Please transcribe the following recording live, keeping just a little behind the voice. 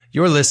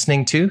You're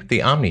listening to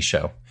The Omni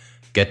Show.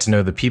 Get to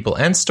know the people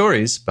and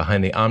stories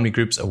behind the Omni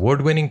Group's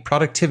award-winning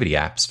productivity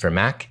apps for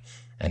Mac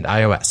and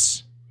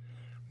iOS.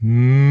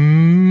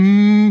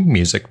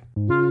 Music.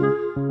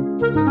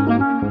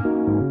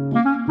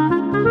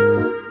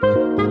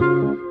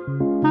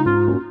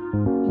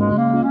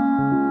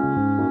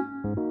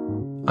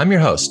 I'm your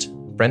host,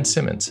 Brent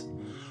Simmons.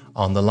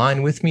 On the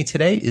line with me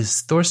today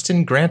is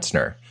Thorsten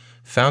Grantner,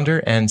 founder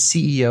and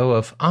CEO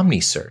of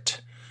OmniCert,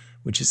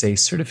 which is a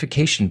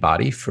certification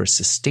body for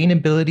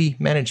sustainability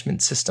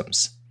management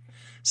systems.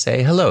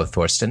 Say hello,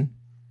 Thorsten.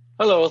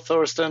 Hello,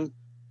 Thorsten.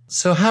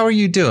 So how are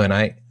you doing?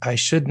 I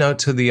should note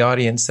to the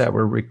audience that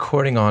we're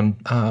recording on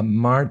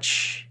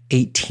March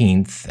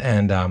 18th,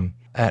 and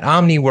at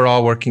Omni, we're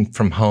all working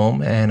from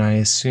home, and I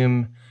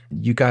assume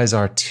you guys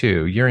are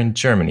too. You're in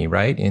Germany,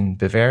 right? In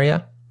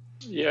Bavaria?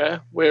 Yeah,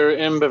 we're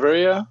in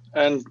Bavaria,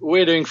 and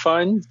we're doing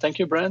fine. Thank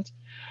you, Brent.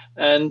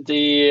 And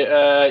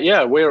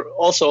we're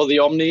also the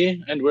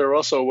Omni, and we're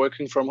also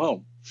working from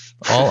home.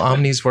 All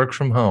Omnis work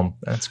from home.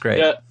 That's great.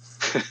 Yeah.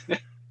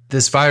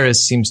 This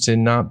virus seems to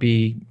not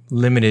be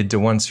limited to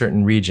one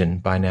certain region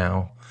by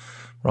now.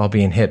 We're all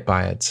being hit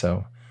by it.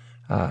 So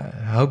I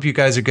hope you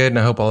guys are good, and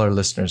I hope all our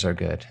listeners are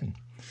good. And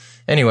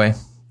anyway,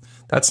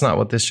 that's not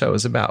what this show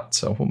is about,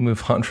 so we'll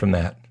move on from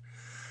that.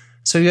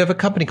 So you have a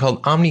company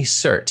called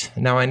OmniCert.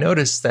 Now, I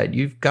noticed that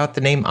you've got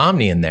the name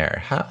Omni in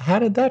there. How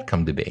did that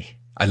come to be?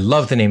 I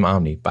love the name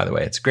Omni, by the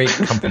way. It's a great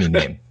company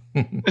name.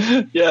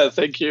 Yeah,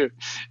 thank you.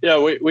 Yeah,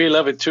 we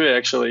love it too,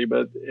 actually.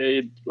 But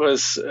it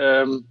was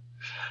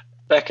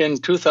back in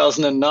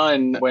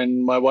 2009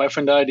 when my wife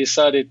and I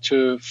decided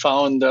to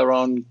found our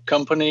own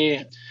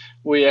company.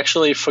 We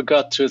actually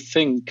forgot to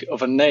think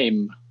of a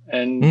name.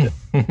 And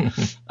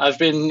I've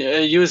been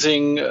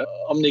using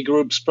Omni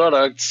Group's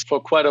products for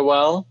quite a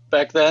while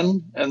back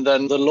then. And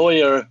then the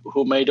lawyer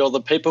who made all the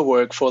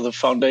paperwork for the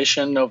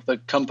foundation of the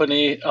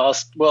company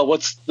asked, well,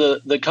 what's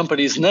the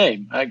company's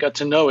name? I got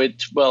to know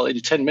it,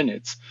 in 10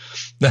 minutes.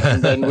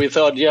 And then we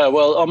thought,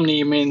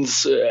 Omni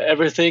means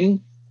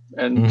everything.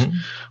 And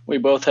we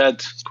both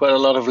had quite a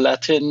lot of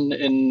Latin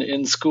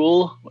in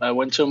school. I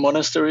went to a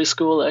monastery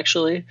school,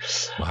 actually.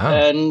 Wow.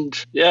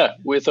 And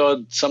we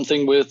thought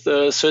something with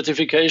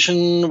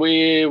certification,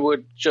 we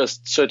would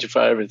just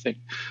certify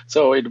everything.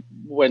 So it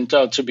went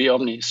out to be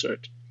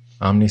OmniCert.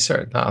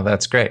 OmniCert. Oh,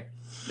 that's great.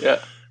 Yeah.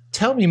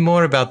 Tell me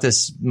more about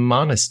this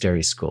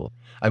monastery school.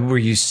 Were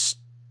you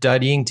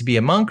studying to be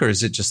a monk, or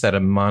is it just that a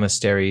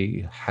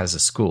monastery has a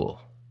school?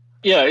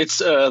 Yeah, it's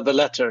the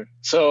latter.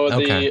 So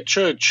the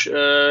church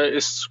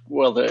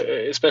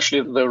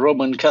especially the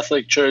Roman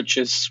Catholic Church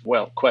is,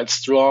 quite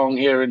strong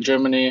here in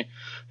Germany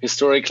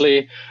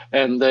historically.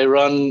 And they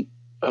run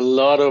a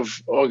lot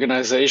of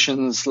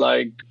organizations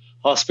like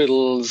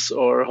hospitals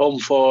or home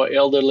for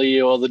elderly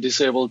or the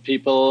disabled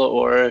people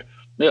or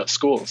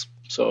schools.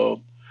 So,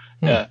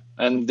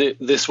 and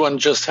this one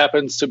just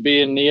happens to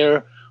be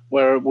near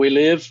where we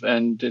live.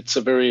 And it's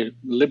a very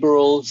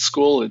liberal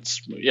school.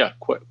 It's,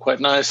 quite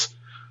nice.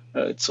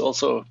 It's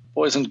also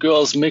boys and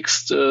girls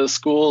mixed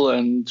school,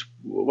 and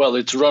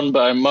it's run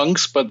by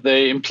monks, but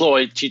they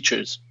employ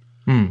teachers.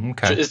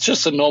 Okay. It's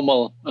just a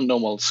normal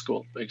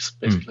school,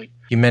 basically.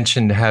 You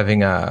mentioned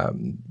having a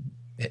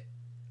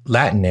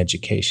Latin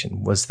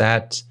education. Was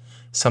that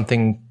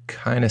something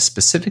kind of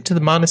specific to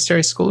the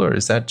monastery school, or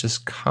is that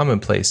just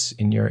commonplace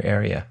in your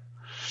area?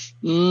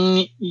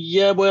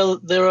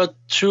 There are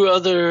two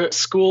other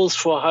schools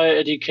for higher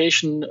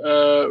education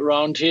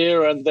around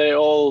here, and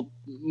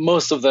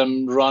most of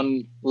them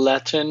run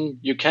Latin.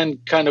 You can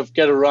kind of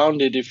get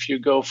around it if you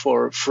go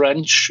for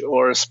French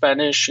or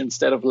Spanish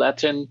instead of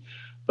Latin,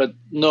 but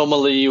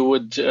normally you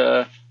would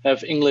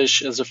have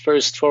English as a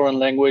first foreign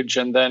language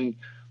and then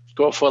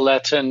go for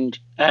Latin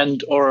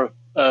and or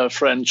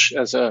French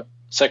as a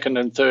second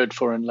and third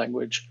foreign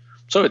language.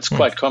 So it's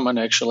quite common,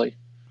 actually.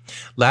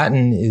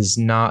 Latin is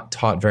not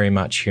taught very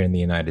much here in the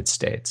United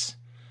States.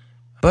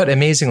 But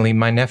amazingly,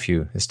 my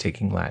nephew is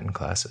taking Latin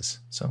classes.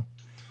 So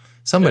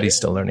somebody's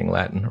still learning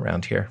Latin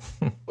around here.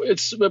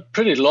 It's a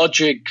pretty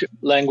logic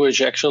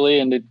language, actually,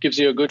 and it gives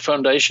you a good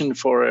foundation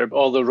for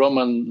all the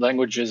Roman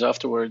languages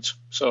afterwards.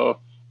 So,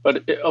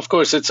 but of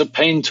course, it's a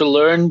pain to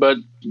learn. But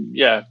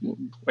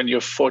when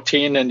you're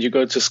 14 and you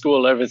go to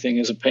school, everything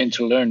is a pain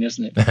to learn,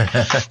 isn't it?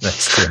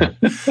 That's true.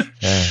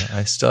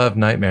 I still have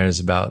nightmares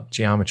about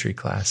geometry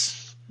class.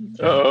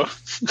 Oh.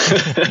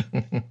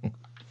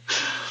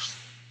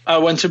 I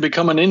went to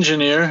become an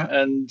engineer,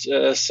 and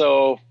I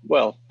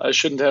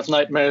shouldn't have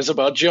nightmares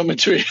about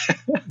geometry.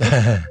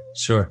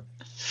 Sure.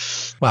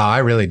 Wow, I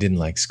really didn't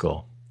like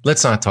school.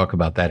 Let's not talk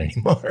about that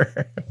anymore.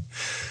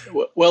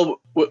 Well,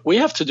 we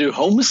have to do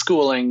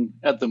homeschooling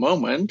at the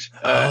moment,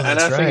 and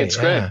I think it's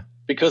great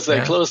because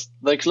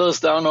they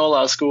closed down all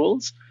our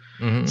schools.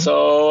 Mm-hmm.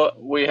 So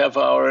we have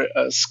our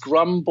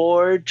Scrum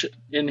board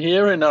in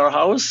here in our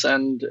house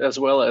and as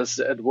well as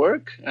at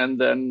work. And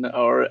then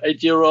our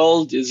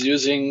 8-year-old is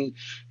using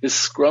his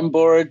Scrum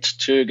board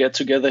to get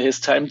together his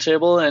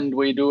timetable, and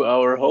we do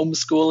our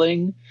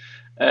homeschooling.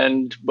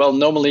 And well,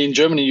 normally in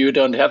Germany, you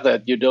don't have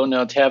that. You do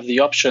not have the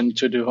option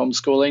to do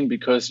homeschooling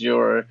because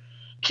your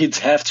kids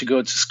have to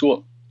go to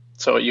school.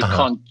 So you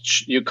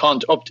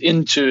can't opt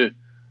into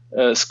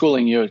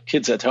schooling your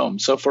kids at home.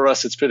 So for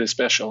us, it's pretty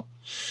special.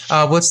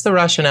 What's the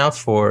rationale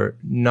for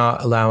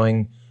not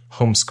allowing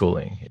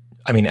homeschooling?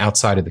 I mean,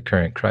 outside of the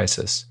current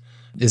crisis,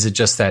 is it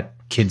just that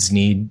kids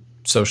need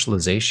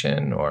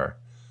socialization, or?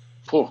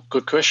 Oh,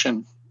 good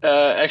question.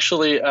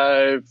 Actually,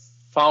 I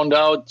found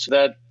out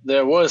that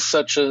there was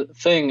such a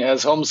thing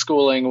as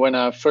homeschooling when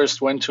I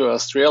first went to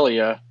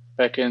Australia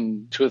back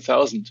in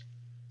 2000.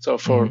 So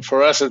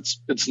for us,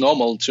 it's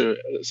normal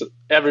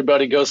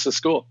everybody goes to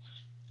school.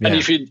 Yeah.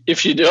 And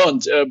if you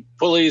don't,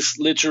 police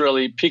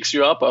literally picks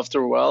you up after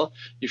a while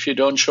if you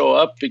don't show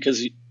up,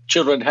 because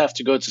children have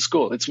to go to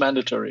school. It's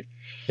mandatory.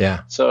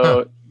 Yeah.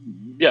 So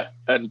yeah,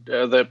 and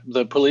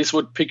the police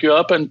would pick you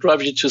up and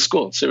drive you to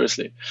school.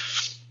 Seriously.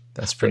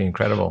 That's pretty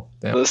incredible.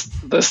 Yeah.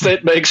 The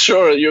state makes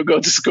sure you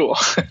go to school.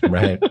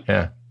 Right.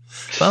 Yeah.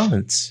 Well,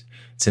 it's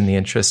in the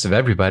interest of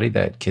everybody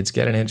that kids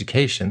get an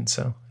education.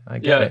 So I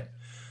get it.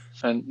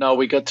 And now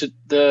we got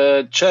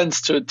the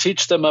chance to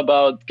teach them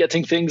about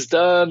getting things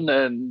done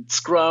and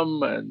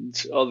Scrum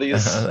and all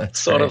these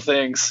sort of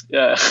things.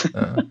 Yeah.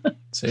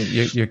 So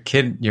your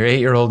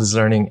 8-year-old is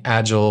learning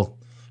agile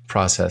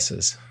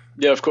processes.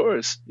 Yeah, of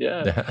course.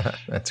 Yeah.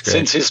 That's great.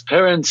 Since his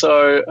parents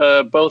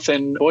are both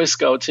in Boy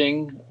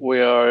Scouting,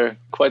 we are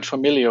quite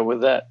familiar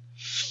with that.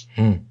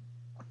 And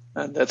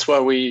that's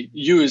why we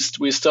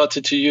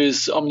started to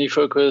use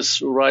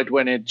OmniFocus right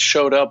when it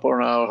showed up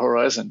on our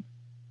horizon.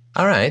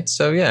 All right.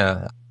 So,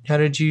 yeah. How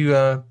did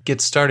you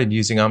get started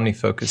using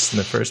OmniFocus in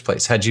the first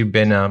place? Had you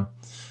been,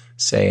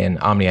 say, an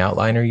Omni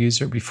Outliner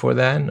user before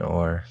then,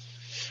 or?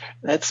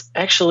 That's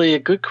actually a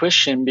good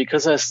question,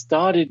 because I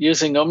started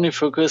using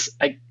OmniFocus,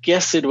 I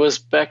guess it was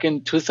back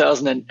in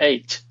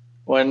 2008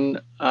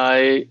 when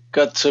I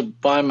got to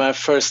buy my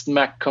first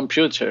Mac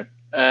computer.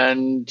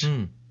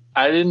 And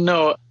I didn't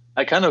know,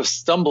 I kind of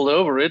stumbled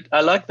over it.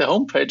 I liked the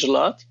homepage a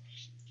lot.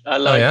 I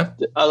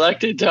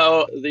liked it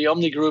how the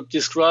Omni Group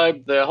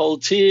described their whole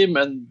team,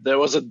 and there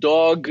was a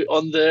dog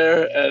on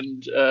there.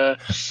 And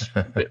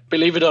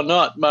believe it or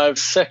not, my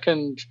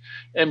second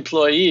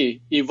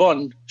employee,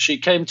 Yvonne, she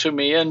came to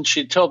me and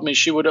she told me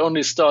she would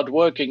only start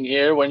working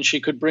here when she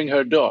could bring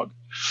her dog.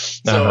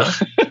 So,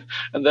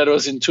 and that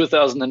was in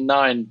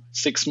 2009,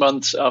 6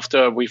 months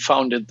after we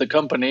founded the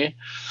company.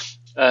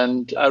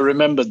 And I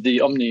remembered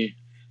the Omni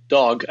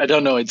dog. I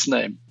don't know its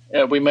name.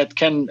 We met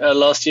Ken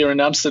last year in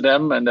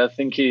Amsterdam, and I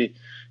think he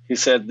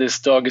said, this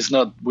dog is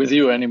not with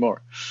you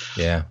anymore.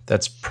 Yeah,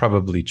 that's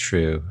probably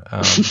true.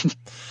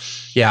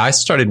 Yeah, I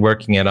started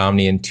working at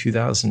Omni in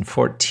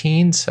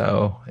 2014,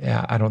 so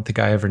yeah, I don't think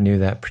I ever knew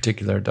that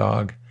particular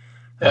dog.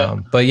 Yeah.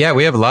 But yeah,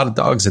 we have a lot of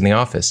dogs in the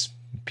office.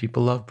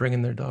 People love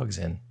bringing their dogs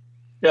in.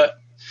 Yeah,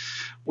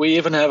 we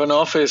even have an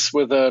office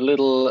with a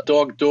little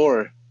dog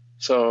door.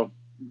 So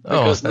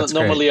because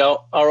normally our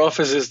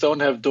offices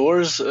don't have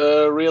doors,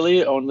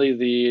 really. Only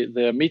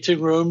the meeting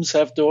rooms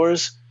have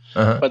doors.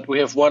 But we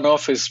have one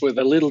office with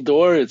a little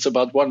door. It's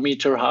about 1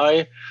 meter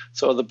high.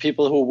 So the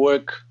people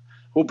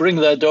who bring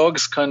their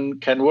dogs can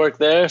work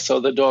there. So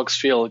the dogs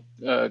feel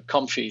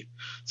comfy.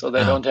 So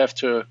they don't have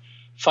to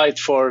fight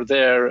for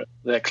their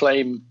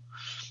claim.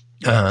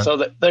 So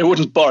that they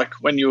wouldn't bark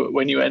when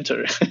you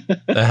enter.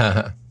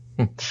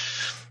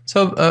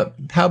 So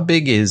how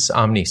big is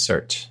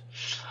OmniSearch?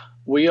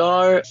 We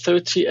are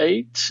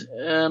 38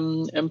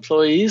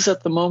 employees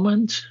at the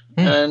moment,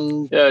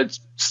 and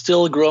it's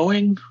still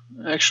growing,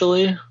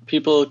 actually.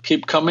 People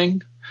keep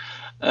coming,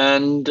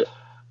 and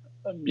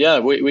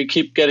we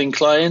keep getting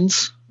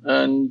clients,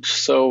 and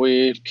so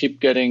we keep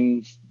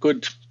getting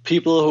good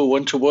people who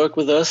want to work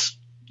with us.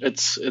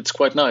 It's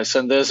quite nice,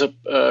 and there's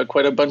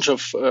quite a bunch of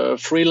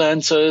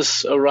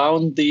freelancers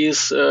around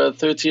these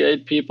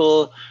 38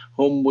 people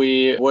whom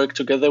we work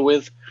together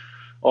with.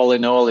 All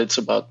in all, it's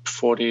about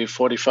 40,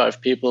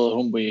 45 people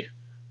whom we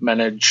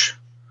manage.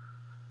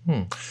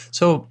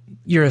 So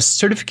you're a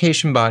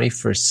certification body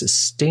for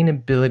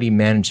sustainability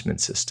management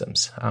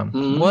systems.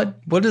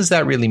 What does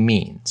that really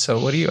mean? So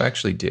what do you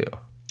actually do?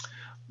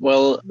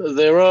 Well,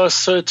 there are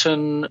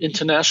certain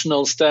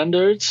international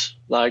standards,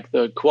 like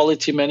the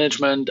quality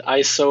management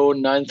ISO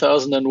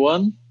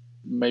 9001.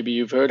 Maybe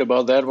you've heard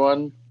about that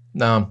one.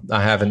 No,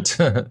 I haven't.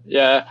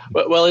 Yeah.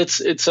 Well,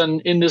 it's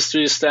an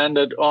industry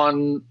standard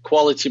on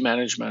quality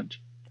management.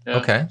 Yeah?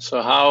 Okay.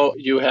 So how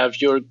you have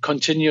your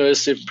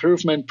continuous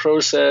improvement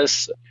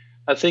process.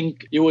 I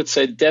think you would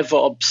say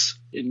DevOps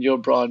in your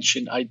branch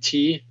in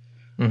IT.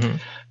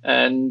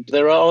 And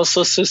there are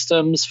also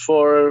systems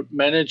for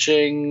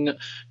managing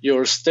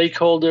your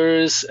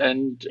stakeholders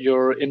and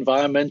your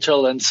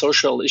environmental and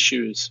social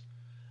issues.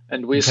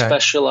 And we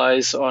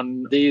specialize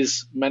on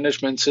these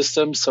management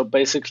systems. So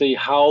basically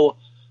how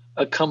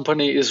a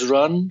company is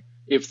run,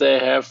 if they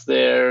have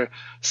their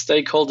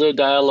stakeholder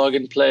dialogue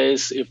in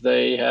place, if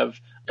they have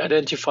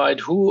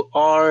identified who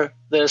are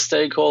their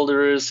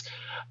stakeholders,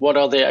 what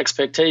are their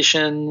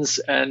expectations,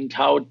 and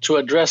how to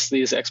address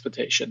these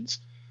expectations.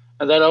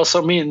 And that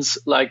also means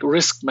like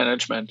risk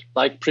management,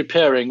 like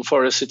preparing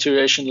for a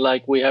situation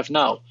like we have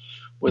now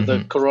with the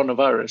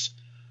coronavirus.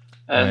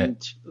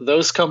 And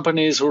those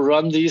companies who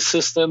run these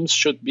systems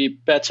should be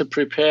better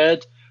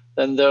prepared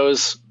than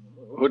those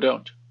who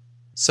don't.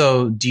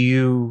 So do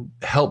you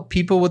help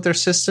people with their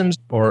systems,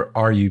 or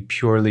are you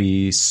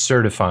purely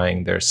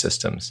certifying their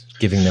systems,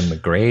 giving them a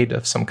grade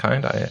of some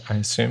kind, I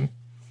assume?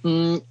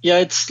 Yeah,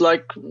 it's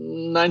like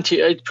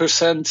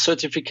 98%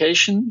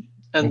 certification.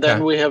 And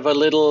then we have a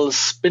little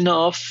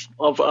spin-off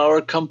of our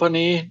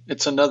company.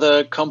 It's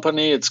another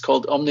company. It's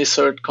called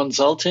OmniCert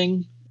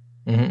Consulting.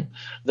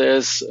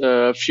 There's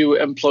a few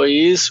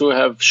employees who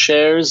have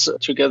shares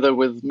together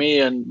with me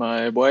and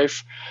my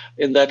wife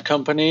in that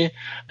company.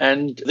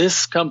 And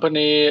this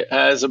company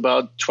has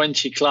about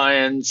 20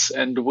 clients,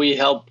 and we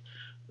help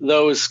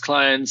those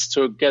clients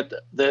to get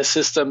their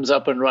systems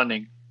up and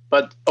running.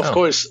 But of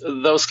course,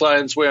 those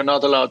clients we are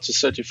not allowed to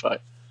certify.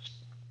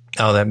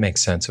 Oh, that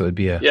makes sense. It would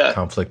be a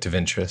conflict of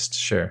interest.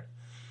 Sure.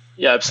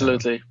 Yeah,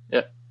 absolutely.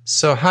 Yeah.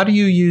 So how do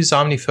you use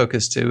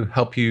OmniFocus to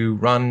help you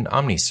run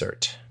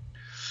OmniCert?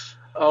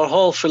 Our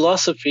whole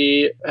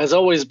philosophy has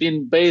always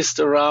been based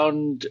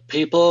around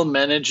people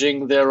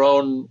managing their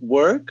own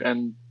work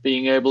and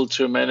being able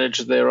to manage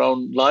their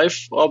own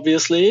life,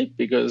 obviously,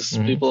 because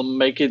people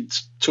make it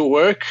to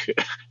work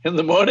in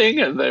the morning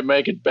and they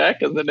make it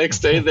back, and the next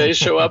day they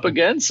show up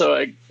again.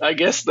 So I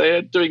guess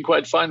they're doing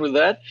quite fine with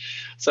that.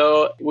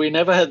 So we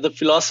never had the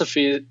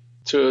philosophy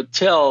to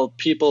tell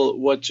people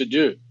what to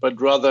do,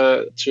 but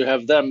rather to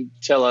have them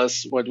tell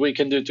us what we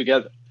can do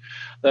together.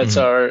 That's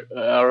our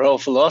whole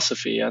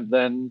philosophy. And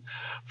then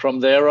from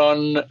there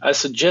on, I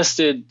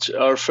suggested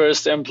our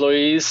first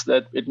employees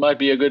that it might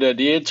be a good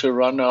idea to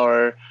run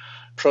our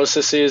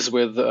processes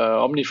with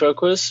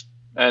OmniFocus.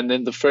 And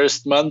in the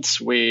first months,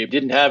 we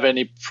didn't have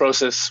any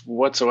process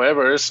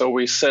whatsoever. So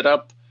we set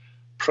up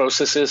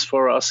processes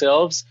for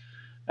ourselves,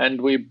 and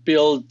we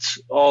built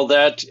all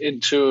that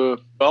into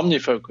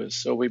OmniFocus.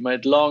 So we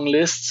made long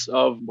lists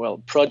of,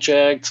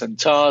 projects and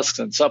tasks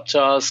and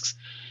subtasks.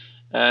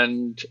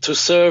 And to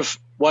serve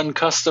one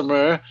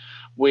customer,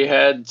 we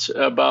had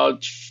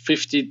about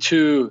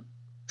 52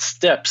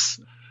 steps,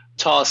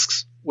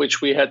 tasks,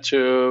 which we had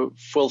to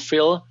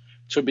fulfill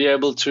to be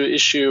able to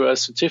issue a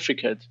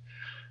certificate.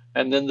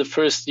 And in the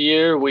first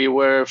year, we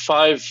were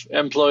 5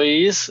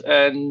 employees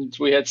and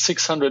we had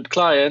 600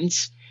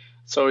 clients.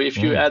 So if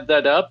you add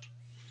that up,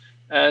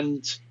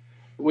 and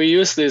we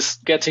use this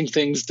Getting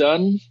Things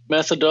Done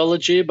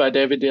methodology by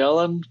David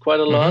Allen quite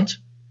a lot.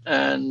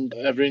 And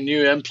every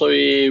new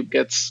employee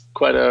gets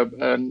quite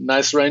a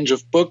nice range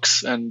of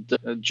books, and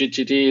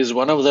GTD is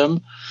one of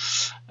them.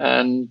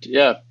 And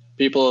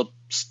people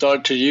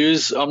start to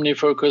use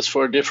OmniFocus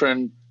for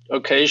different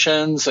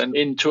occasions. And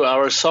into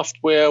our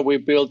software, we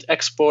build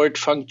export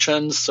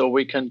functions so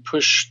we can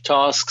push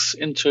tasks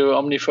into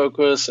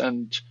OmniFocus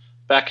and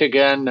back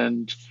again.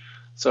 And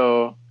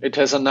so it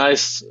has a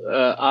nice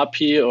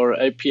API or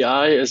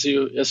API, as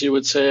you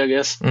would say, I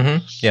guess.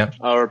 Yeah.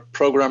 Our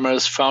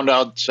programmers found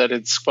out that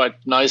it's quite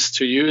nice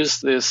to use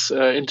this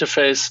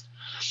interface,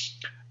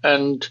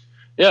 and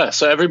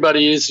so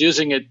everybody is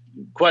using it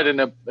quite in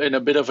a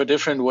bit of a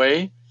different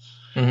way.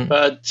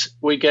 But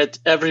we get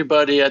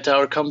everybody at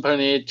our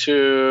company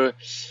to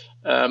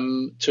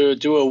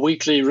do a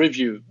weekly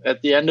review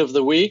at the end of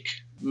the week,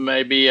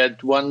 maybe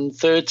at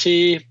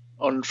 1:30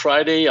 on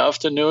Friday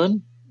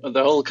afternoon.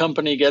 The whole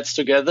company gets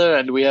together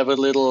and we have a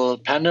little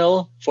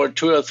panel for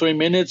 2 or 3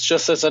 minutes,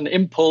 just as an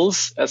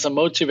impulse, as a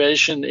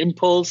motivation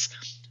impulse,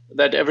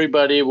 that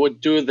everybody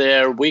would do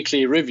their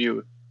weekly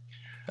review.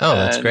 Oh,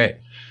 that's great.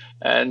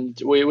 And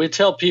we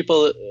tell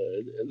people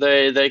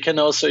they can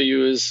also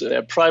use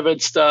their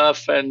private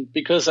stuff. And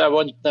because I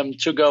want them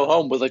to go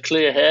home with a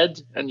clear head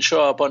and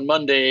show up on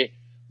Monday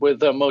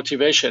with a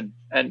motivation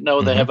and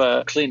know they have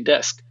a clean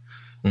desk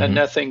and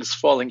nothing's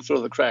falling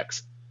through the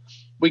cracks.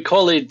 We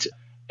call it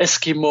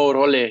Eskimo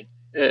rolle.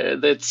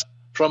 That's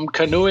from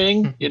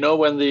canoeing,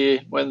 when the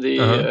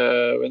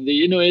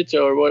Inuit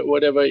or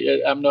whatever.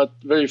 I'm not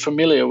very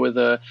familiar with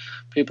the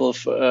people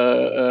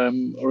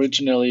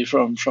originally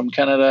from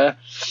Canada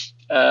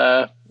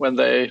when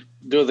they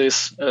do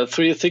this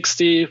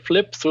 360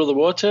 flip through the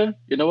water.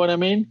 You know what I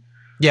mean?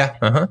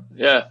 Yeah.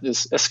 Yeah,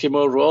 this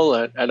Eskimo roll.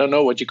 I don't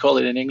know what you call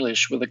it in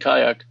English with a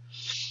kayak.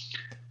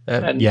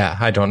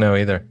 I don't know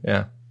either.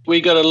 Yeah. We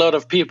got a lot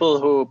of people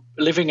who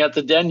living at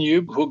the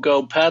Danube who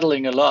go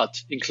paddling a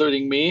lot,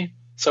 including me.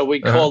 So we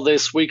call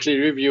this weekly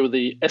review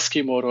the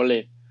Eskimo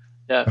rolle.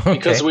 Yeah,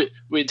 because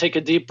we take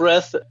a deep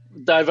breath,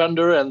 dive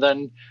under, and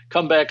then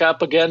come back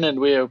up again, and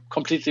we are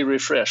completely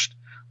refreshed.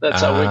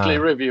 That's our weekly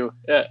review.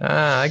 Yeah.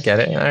 I get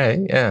it. All right.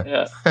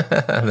 Yeah.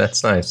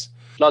 That's nice.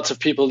 Lots of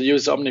people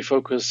use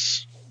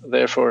OmniFocus,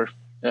 therefore.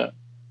 Yeah.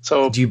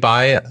 So do you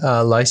buy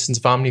a license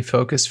of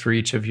OmniFocus for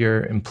each of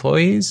your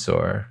employees,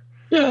 or?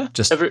 Yeah.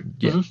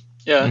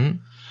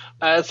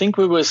 I think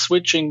we were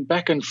switching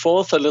back and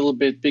forth a little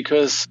bit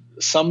because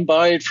some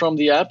buy it from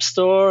the App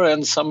Store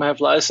and some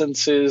have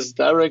licenses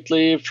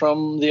directly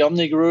from the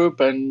Omni Group.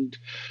 And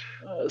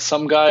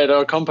some guy at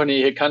our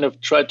company, he kind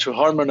of tried to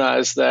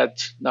harmonize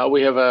that. Now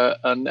we have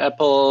an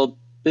Apple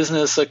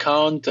business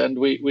account, and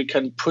we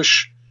can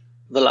push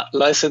the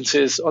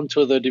licenses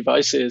onto the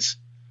devices.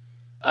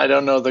 I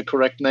don't know the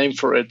correct name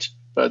for it,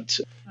 but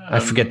I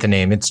forget the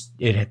name.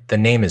 The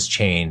name has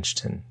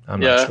changed, and I'm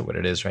not sure what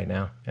it is right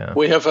now. Yeah.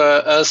 We have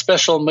a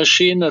special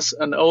machine,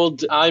 an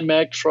old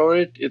iMac for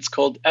it. It's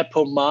called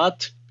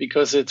Appomat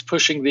because it's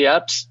pushing the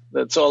apps.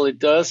 That's all it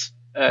does.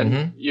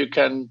 And you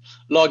can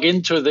log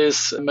into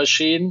this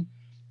machine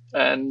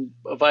and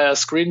via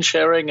screen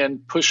sharing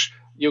and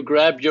you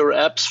grab your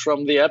apps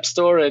from the App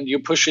Store and you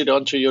push it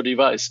onto your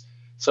device.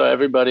 So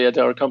everybody at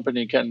our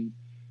company can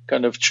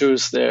kind of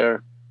choose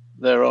their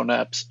own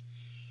apps.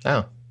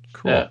 Oh,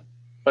 cool. Yeah.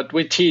 But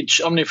we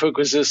teach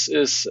OmniFocus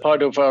is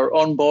part of our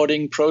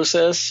onboarding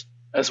process,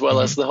 as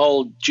well as the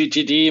whole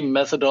GTD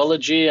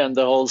methodology and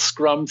the whole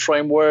Scrum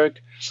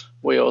framework.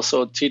 We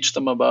also teach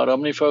them about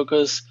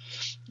OmniFocus.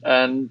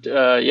 And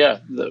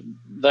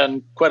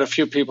then quite a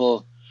few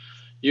people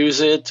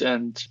use it.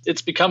 And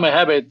it's become a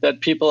habit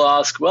that people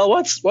ask, well,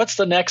 what's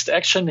the next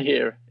action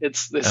here?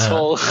 It's this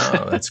whole...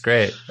 Oh, that's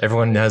great.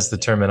 Everyone has the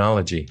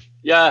terminology.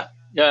 Yeah.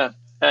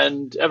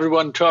 And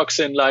everyone talks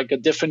in like a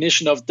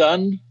definition of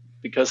done,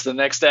 because the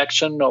next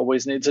action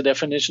always needs a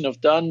definition of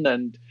done.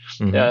 And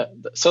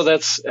so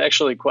that's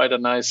actually quite a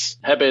nice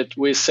habit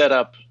we set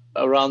up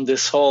around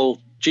this whole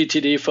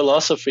GTD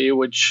philosophy,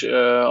 which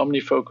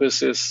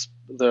OmniFocus is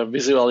the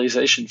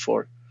visualization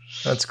for.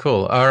 That's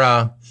cool.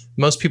 Are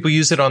most people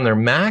use it on their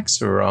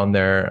Macs or on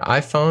their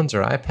iPhones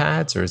or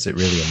iPads, or is it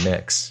really a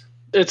mix?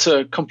 It's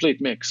a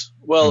complete mix.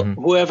 Well,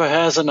 whoever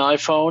has an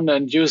iPhone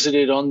and uses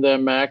it on their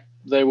Mac,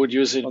 they would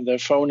use it on their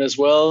phone as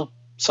well.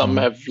 Some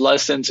have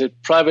licensed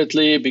it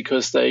privately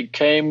because they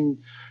came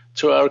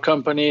to our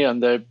company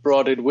and they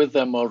brought it with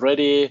them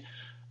already.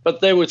 But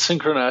they would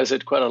synchronize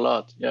it quite a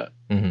lot. Yeah.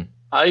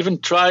 I even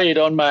try it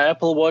on my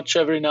Apple Watch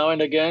every now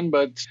and again,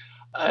 but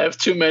I have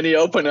too many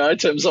open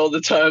items all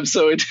the time,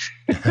 so it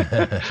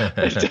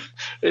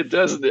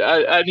doesn't.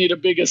 I need a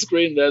bigger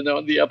screen than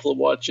on the Apple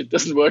Watch. It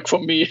doesn't work for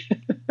me.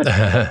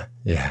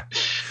 Yeah.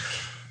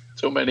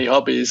 Too many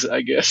hobbies,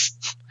 I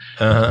guess.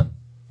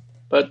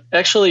 But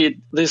actually,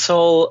 this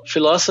whole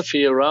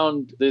philosophy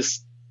around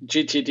this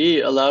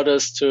GTD allowed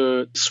us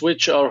to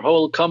switch our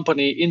whole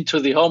company into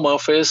the home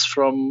office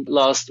from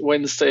last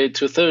Wednesday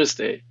to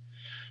Thursday.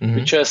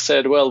 We just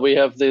said, well, we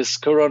have this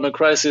corona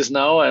crisis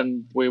now,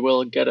 and we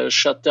will get a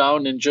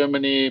shutdown in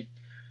Germany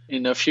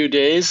in a few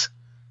days.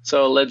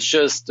 So let's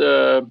just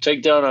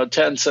take down our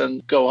tents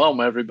and go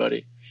home,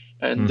 everybody.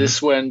 And this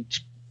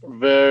went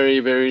very,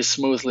 very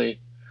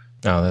smoothly.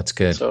 Oh, that's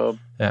good. So,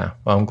 yeah.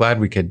 Well, I'm glad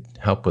we could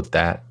help with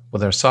that,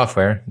 with our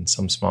software in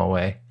some small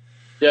way.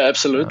 Yeah,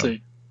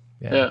 absolutely.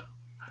 Yeah.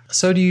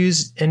 So do you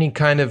use any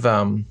kind of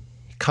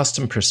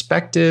custom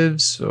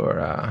perspectives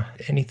or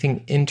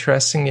anything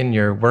interesting in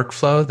your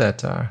workflow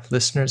that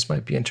listeners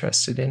might be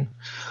interested in?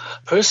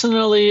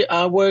 Personally,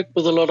 I work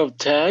with a lot of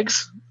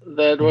tags.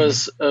 That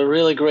was a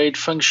really great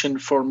function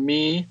for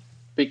me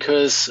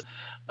because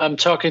I'm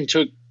talking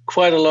to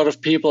quite a lot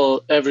of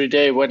people every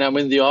day when I'm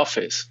in the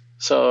office.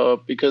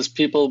 So because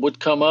people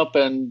would come up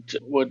and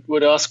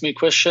would ask me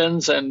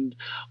questions, and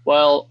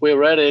while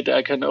we're at it,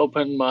 I can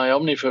open my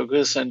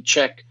OmniFocus and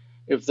check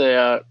if they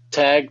are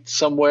tagged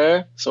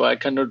somewhere, so I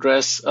can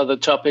address other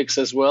topics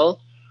as well.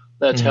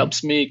 That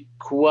helps me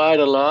quite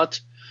a lot.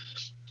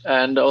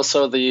 And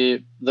also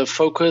the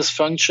focus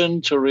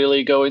function to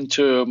really go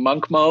into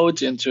monk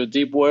mode, into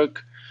deep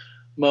work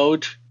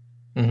mode.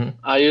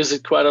 I use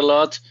it quite a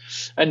lot.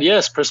 And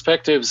yes,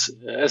 perspectives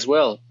as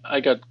well.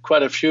 I got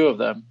quite a few of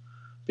them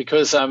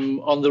because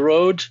I'm on the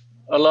road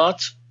a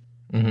lot.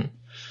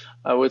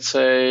 I would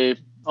say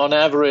on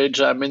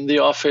average, I'm in the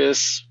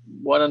office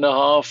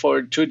 1.5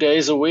 or 2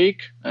 days a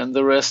week, and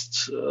the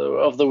rest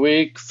of the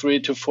week, 3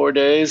 to 4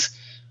 days,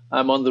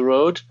 I'm on the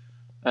road.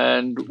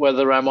 And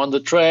whether I'm on the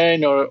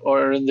train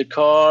or in the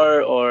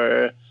car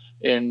or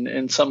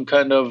in some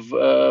kind of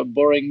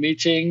boring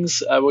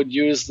meetings, I would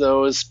use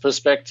those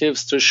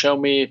perspectives to show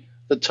me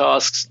the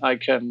tasks I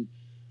can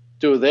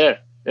do there.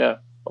 Yeah,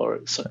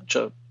 or such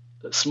a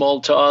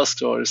small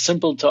tasks or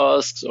simple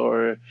tasks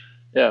or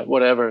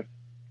whatever.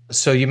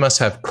 So you must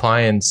have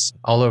clients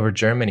all over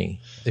Germany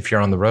if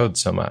you're on the road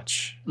so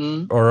much.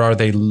 Or are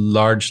they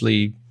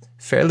largely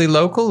fairly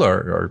local, or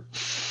are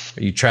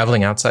you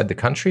traveling outside the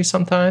country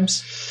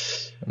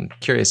sometimes? I'm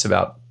curious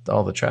about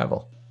all the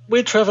travel.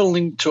 We're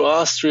traveling to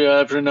Austria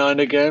every now and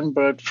again,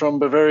 but from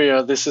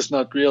Bavaria, this is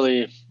not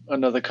really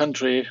another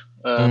country.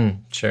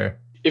 Sure.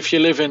 If you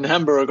live in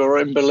Hamburg or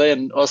in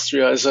Berlin,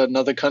 Austria is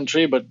another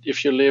country. But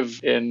if you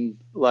live in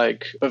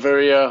like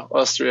Bavaria,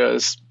 Austria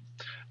is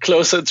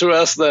closer to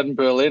us than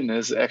Berlin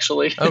is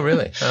actually. Oh,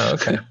 really? Oh,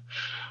 okay.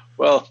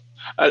 Well,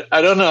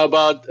 I don't know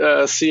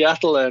about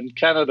Seattle and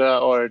Canada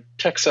or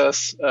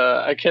Texas.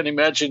 I can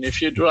imagine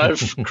if you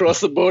drive across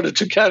the border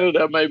to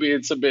Canada, maybe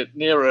it's a bit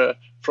nearer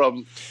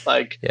from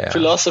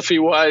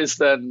philosophy-wise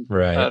than,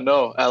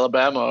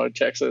 Alabama or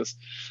Texas.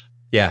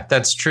 Yeah,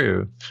 that's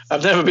true.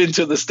 I've never been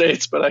to the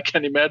States, but I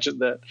can imagine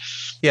that.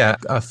 Yeah,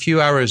 a few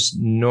hours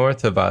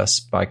north of us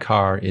by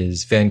car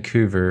is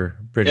Vancouver,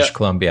 British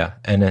Columbia.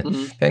 And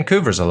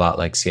Vancouver's a lot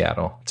like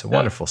Seattle. It's a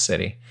wonderful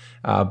city.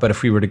 But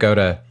if we were to go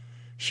to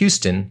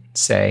Houston,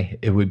 say,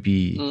 it would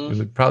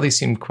probably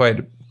seem quite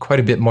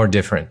a bit more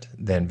different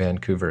than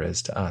Vancouver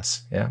is to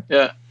us.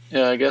 Yeah,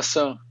 I guess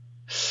so.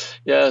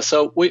 Yeah,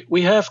 so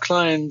we have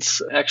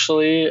clients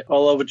actually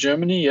all over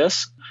Germany,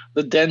 yes.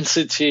 The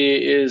density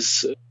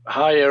is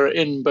higher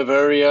in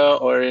Bavaria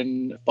or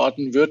in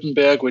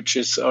Baden-Württemberg, which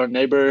is our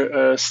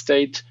neighbor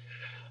state,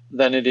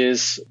 than it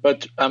is.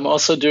 But I'm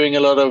also doing a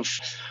lot of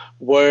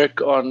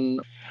work on,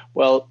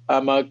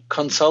 I'm a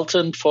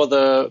consultant for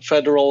the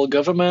federal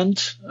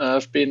government.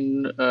 I've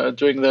been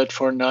doing that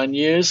for 9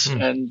 years,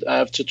 and I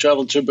have to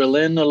travel to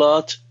Berlin a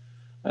lot.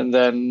 And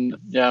then,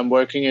 I'm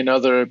working in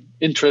other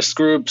interest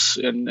groups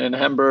in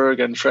Hamburg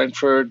and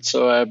Frankfurt.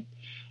 So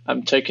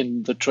I'm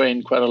taking the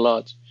train quite a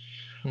lot.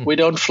 We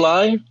don't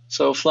fly,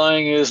 so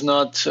flying is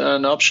not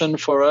an option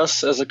for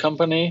us as a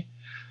company,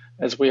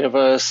 as we have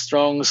a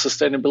strong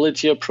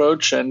sustainability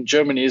approach, and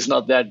Germany is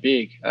not that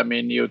big. I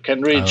mean, you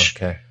can reach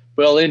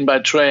Berlin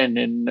by train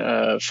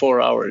in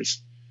 4 hours.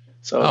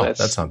 So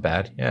that's not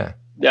bad. Yeah.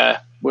 Yeah,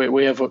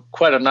 we have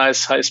quite a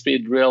nice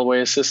high-speed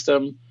railway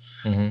system.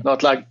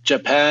 Not like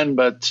Japan,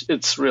 but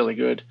it's really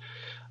good.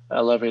 I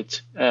love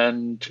it.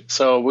 And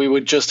so we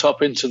would just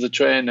hop into the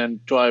train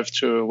and drive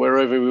to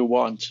wherever we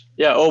want.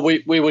 Yeah, or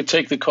we would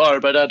take the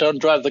car, but I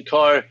don't drive the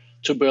car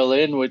to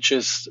Berlin, which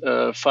is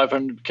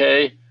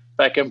 500K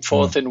back and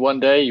forth in one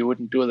day. You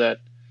wouldn't do that.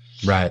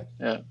 Right.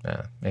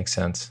 Yeah, makes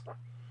sense.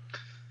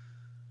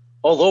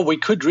 Although we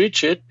could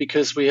reach it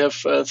because we have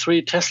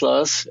 3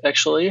 Teslas,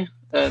 actually.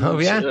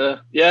 And,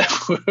 yeah,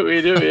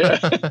 we do,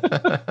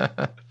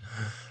 yeah.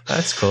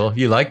 That's cool.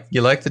 You like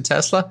the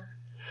Tesla?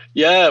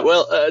 Yeah,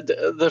 well,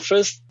 the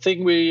first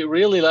thing we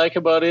really like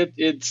about it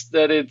is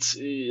that it's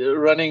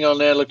running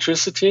on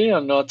electricity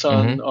and not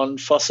on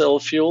fossil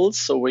fuels.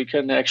 So we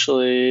can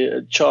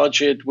actually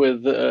charge it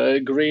with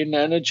green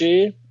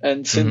energy.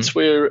 And since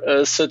we're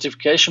a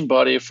certification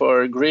body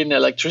for green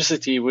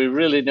electricity, we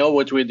really know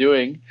what we're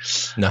doing.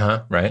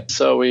 Right.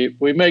 So we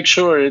make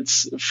sure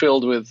it's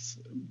filled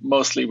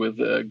mostly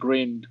with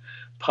green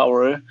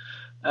power.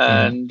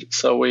 And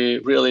so we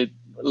really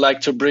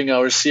like to bring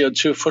our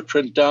CO2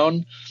 footprint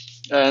down.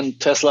 And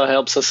Tesla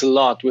helps us a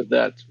lot with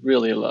that,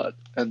 really a lot.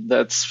 And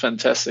that's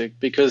fantastic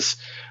because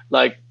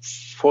like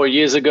 4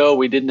 years ago,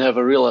 we didn't have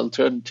a real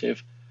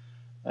alternative.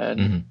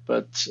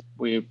 But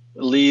we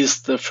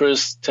leased the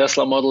first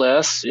Tesla Model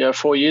S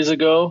 4 years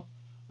ago.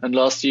 And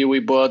last year we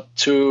bought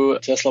 2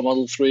 Tesla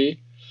Model 3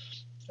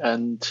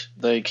 and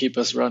they keep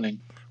us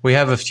running. We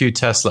have a few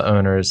Tesla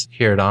owners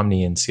here at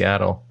Omni in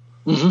Seattle,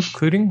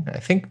 including, I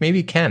think,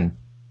 maybe Ken.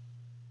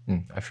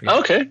 I forget.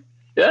 Okay.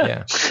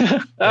 Yeah.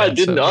 I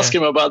didn't ask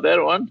him about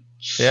that one.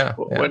 Yeah.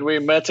 When we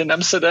met in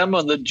Amsterdam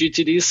on the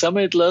GTD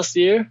summit last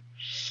year.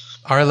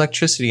 Our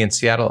electricity in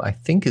Seattle, I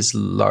think, is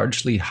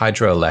largely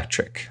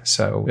hydroelectric.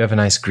 So we have a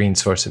nice green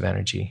source of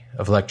energy,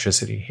 of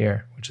electricity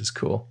here, which is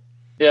cool.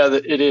 Yeah,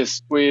 it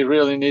is. We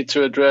really need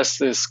to address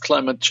this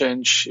climate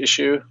change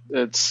issue.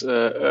 It's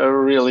a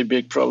really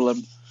big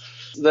problem.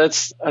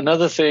 That's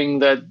another thing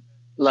that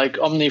like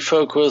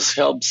OmniFocus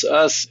helps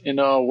us in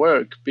our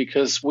work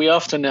because we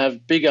often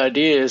have big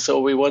ideas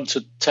or we want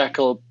to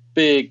tackle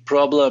big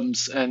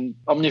problems, and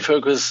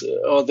OmniFocus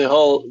or the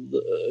whole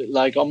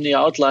like Omni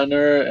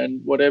Outliner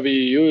and whatever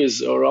you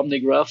use or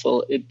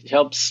OmniGraphel, it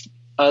helps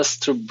us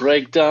to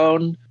break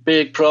down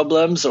big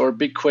problems or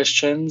big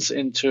questions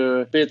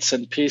into bits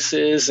and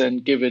pieces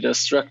and give it a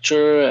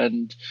structure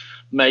and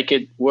make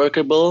it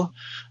workable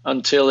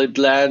until it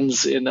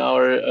lands in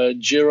our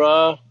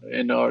Jira,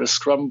 in our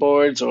Scrum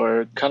boards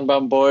or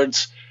Kanban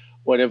boards,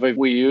 whatever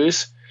we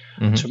use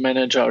to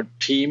manage our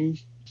team.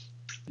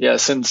 Yeah,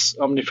 since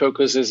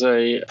OmniFocus is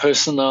a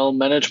personnel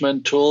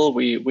management tool,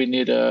 we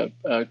need a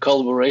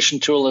collaboration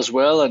tool as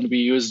well, and we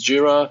use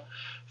Jira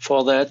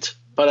for that.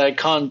 But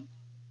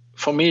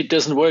for me, it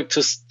doesn't work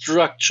to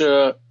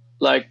structure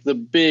like the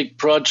big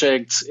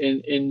projects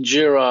in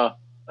Jira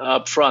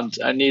up front.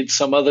 I need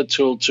some other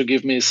tool to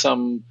give me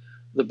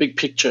the big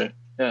picture.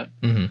 Yeah.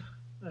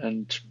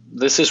 And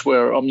this is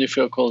where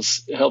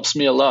OmniFocus helps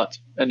me a lot.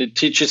 And it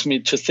teaches me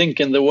to think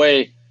in the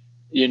way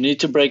you need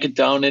to break it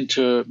down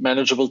into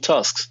manageable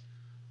tasks.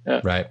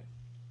 Yeah. Right.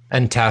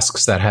 And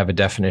tasks that have a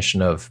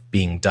definition of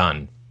being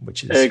done,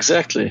 which is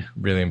exactly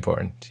really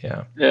important.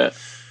 Yeah. Yeah.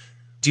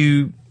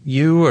 Do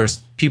you or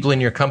people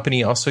in your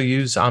company also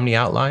use Omni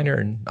Outliner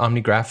and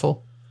OmniGraphel?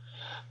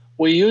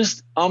 We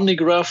used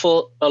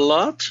OmniGraphel a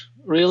lot,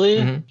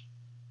 really.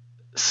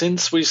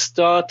 Since we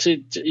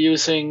started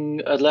using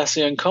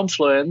Atlassian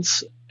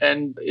Confluence,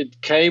 and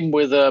it came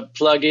with a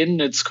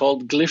plugin, it's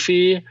called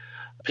Glyphy.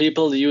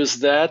 People use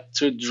that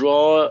to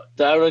draw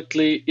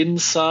directly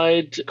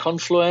inside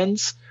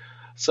Confluence.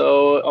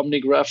 So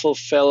OmniGraphel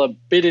fell a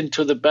bit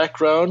into the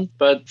background,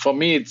 but for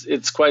me,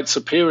 it's quite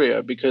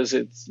superior because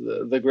it's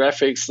the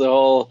graphics, the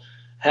whole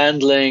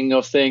handling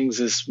of things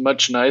is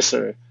much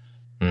nicer.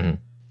 Mm-hmm.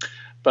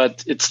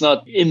 But it's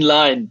not in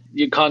line.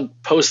 You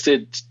can't post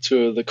it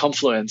to the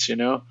Confluence,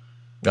 Oh,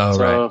 So,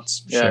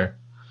 right. yeah. Sure.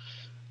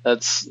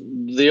 That's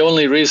the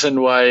only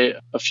reason why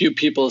a few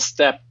people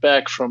stepped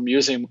back from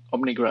using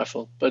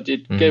OmniGraffle. But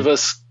it gave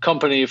us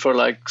company for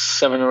like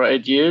 7 or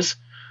 8 years.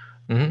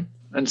 Mm-hmm.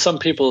 And some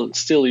people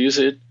still use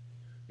it,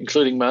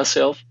 including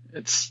myself.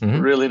 It's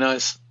really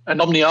nice.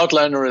 And Omni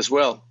Outliner as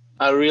well.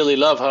 I really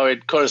love how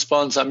it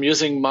corresponds. I'm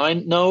using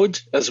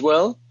MindNode as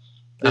well,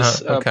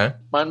 this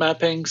mind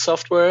mapping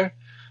software.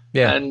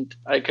 Yeah. And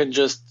I can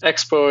just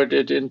export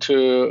it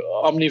into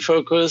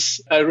OmniFocus.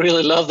 I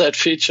really love that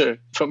feature.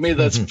 For me,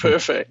 that's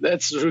perfect.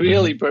 That's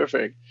really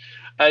perfect.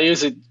 I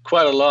use it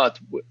quite a lot.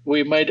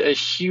 We made a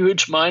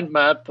huge mind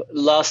map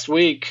last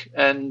week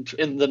and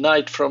in the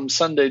night from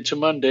Sunday to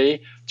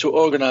Monday to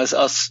organize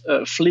us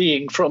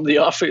fleeing from the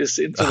office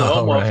into the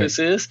home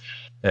offices.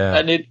 Yeah.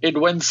 And it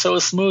went so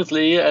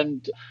smoothly.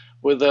 And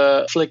with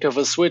a flick of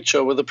a switch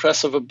or with a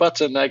press of a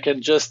button, I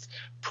can just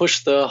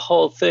push the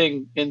whole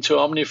thing into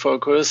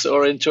OmniFocus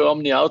or into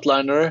Omni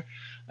Outliner,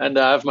 and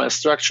I have my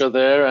structure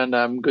there, and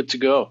I'm good to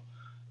go.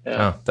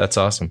 Yeah. Oh, that's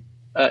awesome.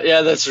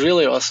 That's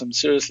really awesome.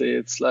 Seriously,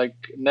 it's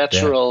like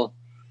natural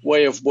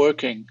way of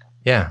working.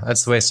 Yeah,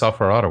 that's the way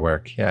software ought to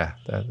work. Yeah,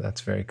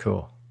 that's very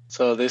cool.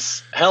 So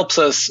this helps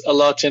us a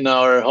lot in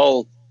our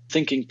whole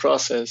thinking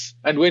process.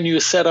 And when you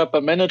set up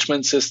a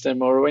management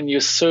system or when you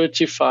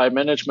certify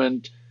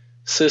management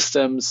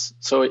systems,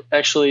 so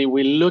actually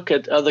we look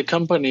at other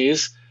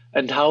companies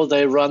and how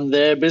they run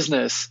their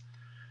business.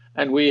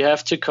 And we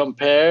have to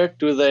compare,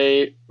 do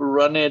they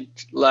run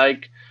it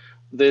like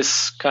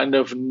this kind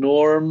of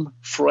norm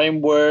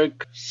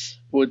framework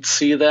would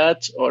see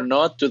that or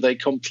not? Do they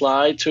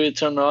comply to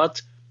it or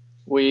not?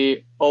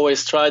 We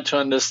always try to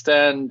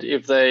understand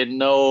if they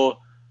know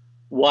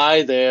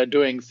why they are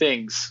doing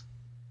things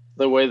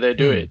the way they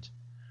do it,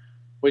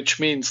 which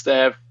means they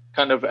have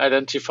kind of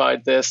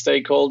identified their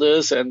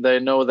stakeholders and they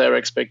know their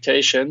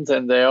expectations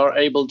and they are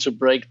able to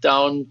break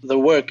down the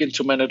work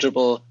into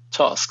manageable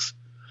tasks.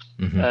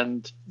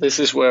 And this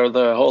is where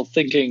the whole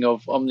thinking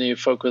of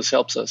OmniFocus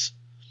helps us.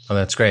 Oh,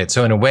 that's great.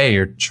 So in a way,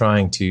 you're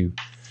trying to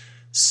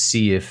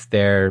see if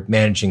they're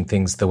managing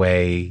things the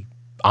way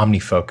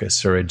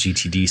OmniFocus or a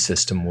GTD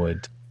system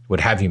would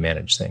have you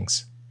manage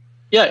things.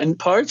 Yeah, in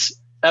parts,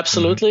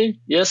 absolutely.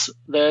 Yes,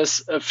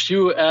 there's a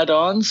few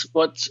add-ons.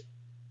 What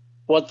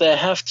they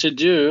have to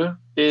do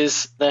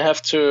is they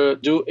have to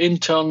do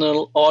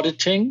internal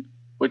auditing,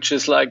 which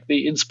is like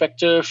the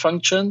inspector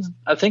function.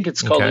 I think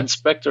it's called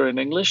inspector in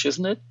English,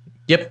 isn't it?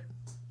 Yep.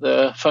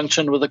 The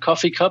function with a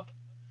coffee cup.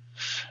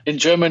 In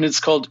German,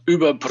 it's called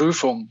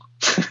Überprüfung.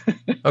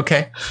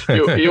 Okay.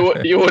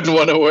 you wouldn't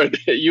want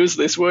to use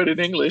this word in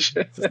English.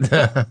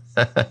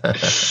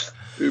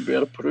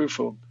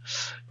 Überprüfung.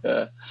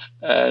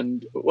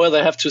 And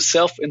they have to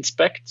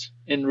self-inspect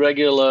in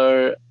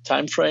regular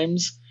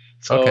timeframes.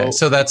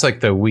 So that's like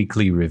the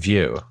weekly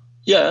review.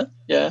 Yeah.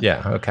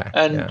 Okay.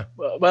 And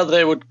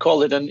they would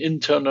call it an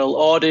internal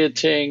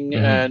auditing,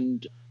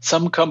 and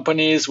some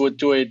companies would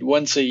do it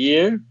once a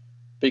year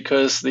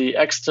because the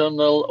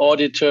external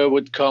auditor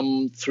would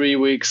come 3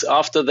 weeks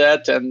after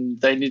that, and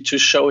they need to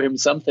show him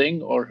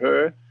something or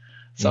her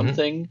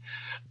something.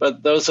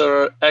 But those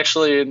are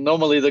actually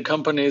normally the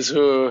companies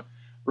who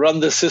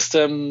run the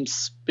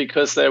systems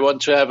because they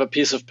want to have a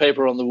piece of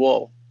paper on the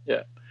wall.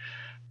 Yeah.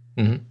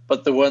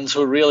 But the ones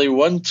who really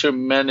want to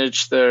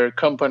manage their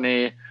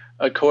company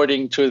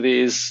according to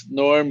these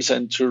norms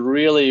and to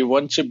really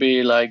want to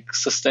be like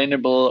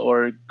sustainable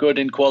or good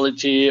in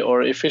quality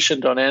or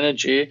efficient on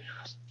energy,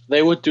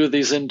 they would do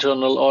these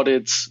internal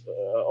audits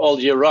all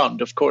year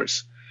round, of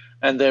course.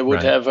 And they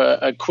would have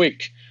a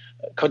quick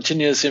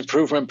continuous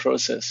improvement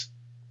process.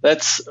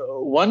 That's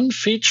one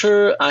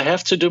feature I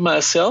have to do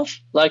myself.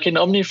 Like in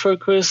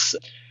OmniFocus,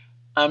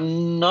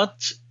 I'm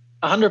not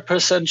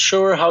 100%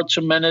 sure how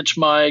to manage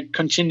my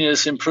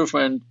continuous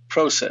improvement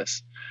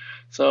process.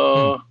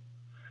 So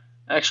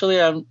actually,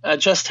 I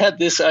just had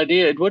this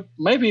idea. It would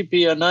maybe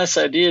be a nice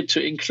idea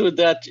to include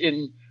that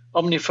in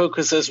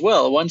OmniFocus as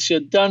well. Once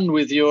you're done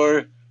with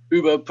your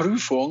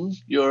Überprüfung,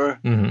 your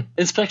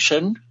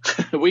inspection,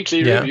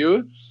 weekly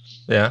review,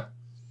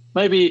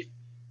 maybe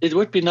it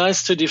would be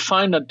nice to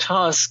define a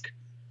task.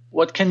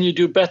 What can you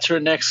do better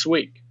next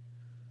week?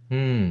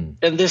 And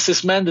this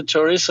is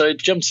mandatory, so it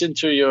jumps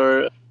into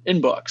your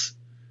inbox.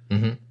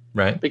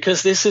 Right.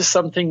 Because this is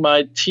something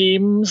my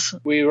teams,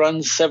 we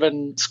run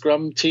 7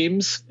 Scrum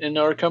teams in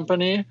our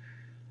company,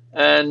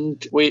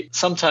 and we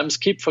sometimes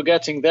keep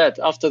forgetting that.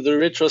 After the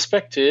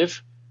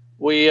retrospective,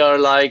 we are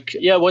like,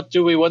 what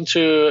do we want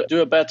to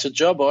do a better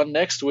job on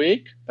next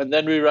week? And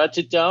then we write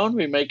it down,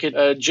 we make it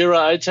a Jira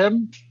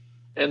item.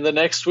 In the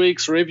next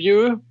week's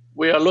review,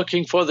 we are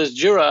looking for this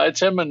Jira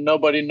item and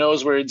nobody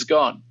knows where it's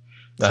gone.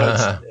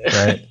 So,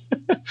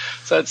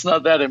 so it's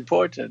not that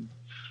important.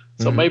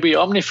 So maybe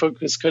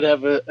OmniFocus could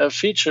have a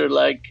feature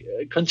like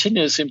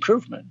continuous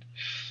improvement.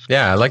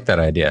 Yeah, I like that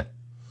idea.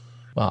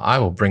 Well, I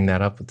will bring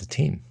that up with the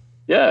team.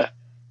 Yeah,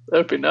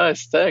 that'd be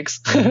nice.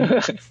 Thanks.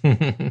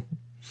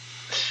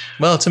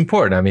 Well, it's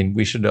important. I mean,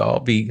 we should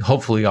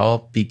hopefully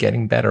all be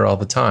getting better all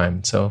the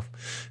time. So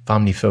if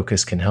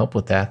OmniFocus can help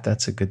with that,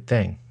 that's a good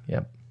thing.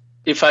 Yep.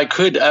 If I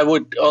could, I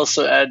would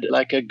also add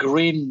like a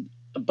green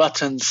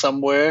button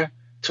somewhere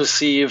to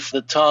see if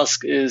the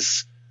task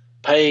is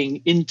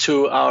paying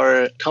into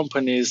our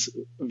company's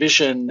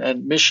vision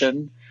and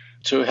mission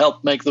to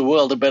help make the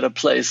world a better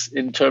place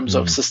in terms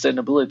of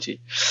sustainability.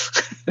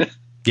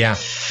 Yeah,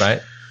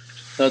 right.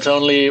 Not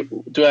only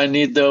do I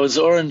need those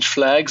orange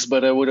flags,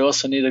 but I would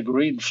also need a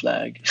green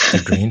flag. A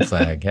green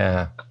flag,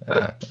 yeah.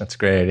 That's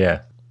great,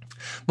 yeah.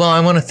 Well, I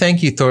want to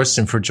thank you,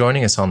 Thorsten, for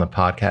joining us on the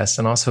podcast,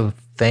 and also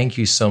thank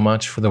you so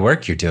much for the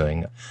work you're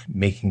doing,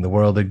 making the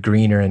world a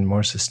greener and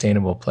more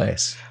sustainable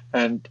place.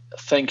 And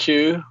thank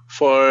you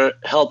for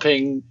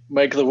helping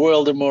make the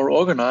world a more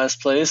organized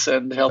place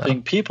and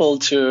helping people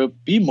to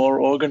be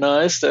more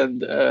organized and,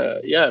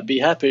 be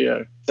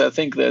happier. I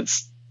think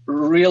that's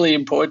really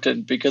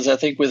important, because I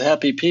think with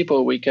happy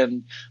people, we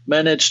can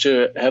manage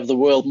to have the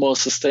world more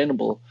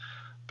sustainable,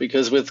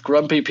 because with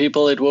grumpy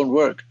people, it won't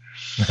work.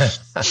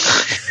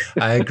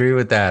 I agree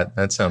with that.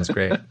 That sounds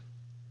great.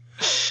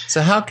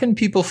 So how can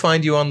people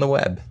find you on the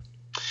web?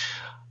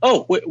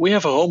 Oh, we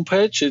have a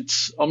homepage.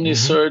 It's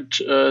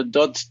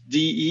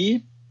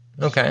omnicert.de.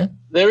 Okay.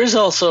 There is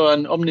also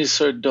an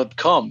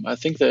omnicert.com. I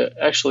think they're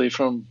actually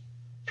from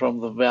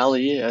the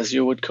valley, as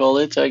you would call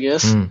it, I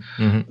guess.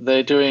 Mm-hmm.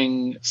 They're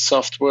doing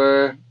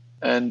software,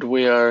 and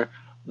the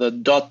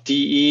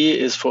 .de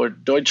is for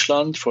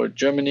Deutschland, for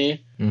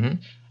Germany. Mm-hmm.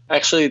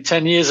 Actually,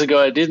 10 years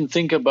ago, I didn't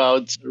think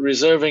about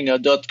reserving a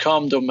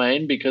 .com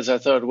domain, because I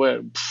thought,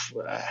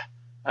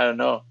 I don't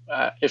know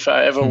if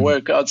I ever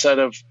work outside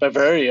of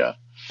Bavaria.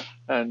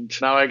 And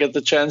now I get the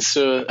chance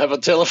to have a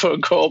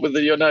telephone call with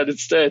the United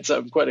States.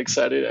 I'm quite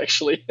excited,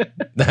 actually.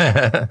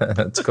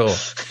 That's cool.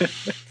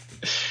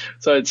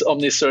 So it's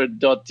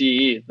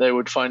omnicert.de. They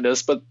would find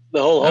us, but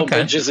the whole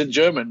homepage is in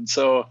German.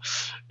 So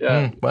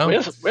yeah,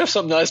 we have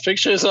some nice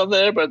pictures on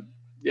there, but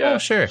yeah. Oh,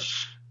 sure.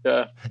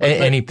 Yeah.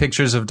 Any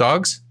pictures of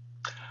dogs?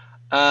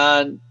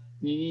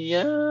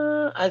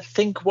 Yeah, I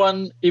think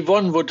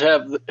Yvonne would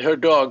have her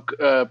dog,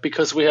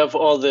 because we have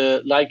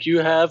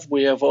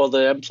we have all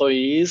the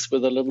employees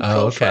with a little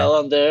profile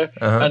on there.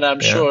 And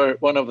I'm sure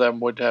one of them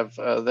would have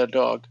their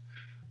dog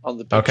on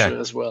the picture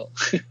as well.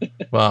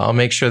 Well, I'll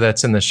make sure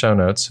that's in the show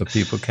notes so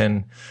people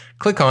can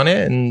click on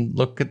it and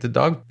look at the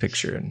dog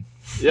picture and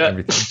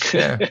everything.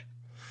 Yeah.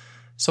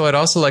 So I'd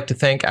also like to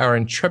thank our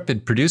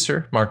intrepid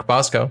producer, Mark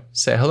Bosco.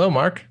 Say hello,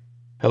 Mark.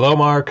 Hello,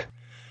 Mark.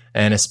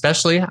 And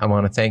especially, I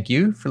want to thank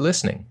you for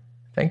listening.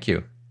 Thank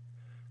you.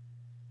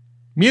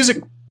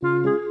 Music.